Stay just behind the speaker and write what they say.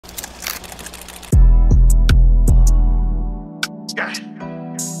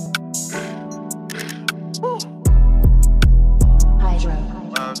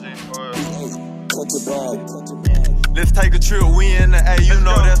trip, we in the A, you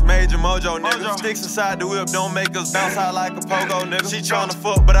know that's major mojo, nigga. Sticks inside the whip, don't make us bounce out like a pogo, nigga. She tryna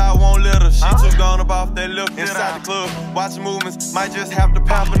fuck, but I won't let her. She too gone up off that look. Inside the club, watching movements, might just have to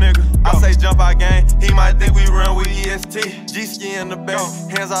pop a nigga. I say jump out gang, he might think we run with EST. G-ski in the back,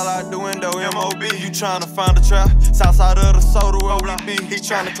 hands all out the window, MOB. You tryna find a trap, south side of the soda where we be. He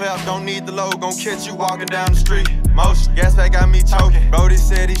tryna clap, don't need the low, gon' catch you walking down the street. Motion, gas pack got me choking. Brody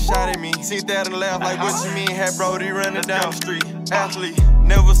said he shot at me. Seen that and laughed like what you mean? Had Brody running down the street. Athlete,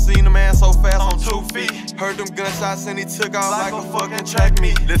 never seen a man so fast on 2 feet. Heard them gunshots and he took off like a fucking track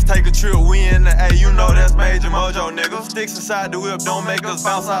meet. Let's take a trip, we in the A, you know that's major mojo, nigga. Sticks inside the whip, don't make us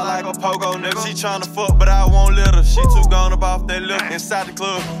bounce out like a pogo, nigga. She tryna fuck, but I won't let her. She too gone up off that look. Inside the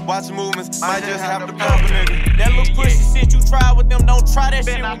club, watching movements, might just have to pump a nigga. That little pussy shit you try with them, don't try that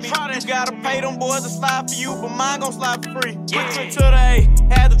shit with me. You gotta pay them boys to slide for you, but mine gon' slide for free. Quick trip to the A,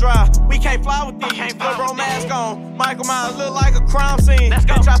 had to drive. We can't fly with these. Put bro mask on. Michael Myers look like a crime scene.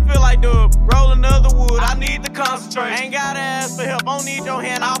 Bitch, I feel like Tdubb. Roll another wood, I need to concentrate. Ain't gotta ask for help, don't need your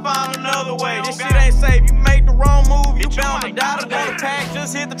hand, I'll find another way. This shit ain't safe, you make the wrong move, you bound to die today. Tag,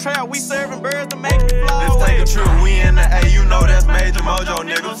 just hit the trap, we serving birds to make you fly Let's away. take a trip, we in the A, you know that's major mojo,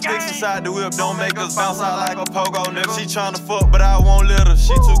 nigga. Sticks inside the whip, don't make us bounce out like a pogo, nigga. She tryna fuck, but I won't let her.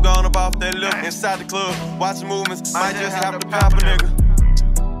 She too gone up off that look. Inside the club, watching movements, might just have to pop a nigga.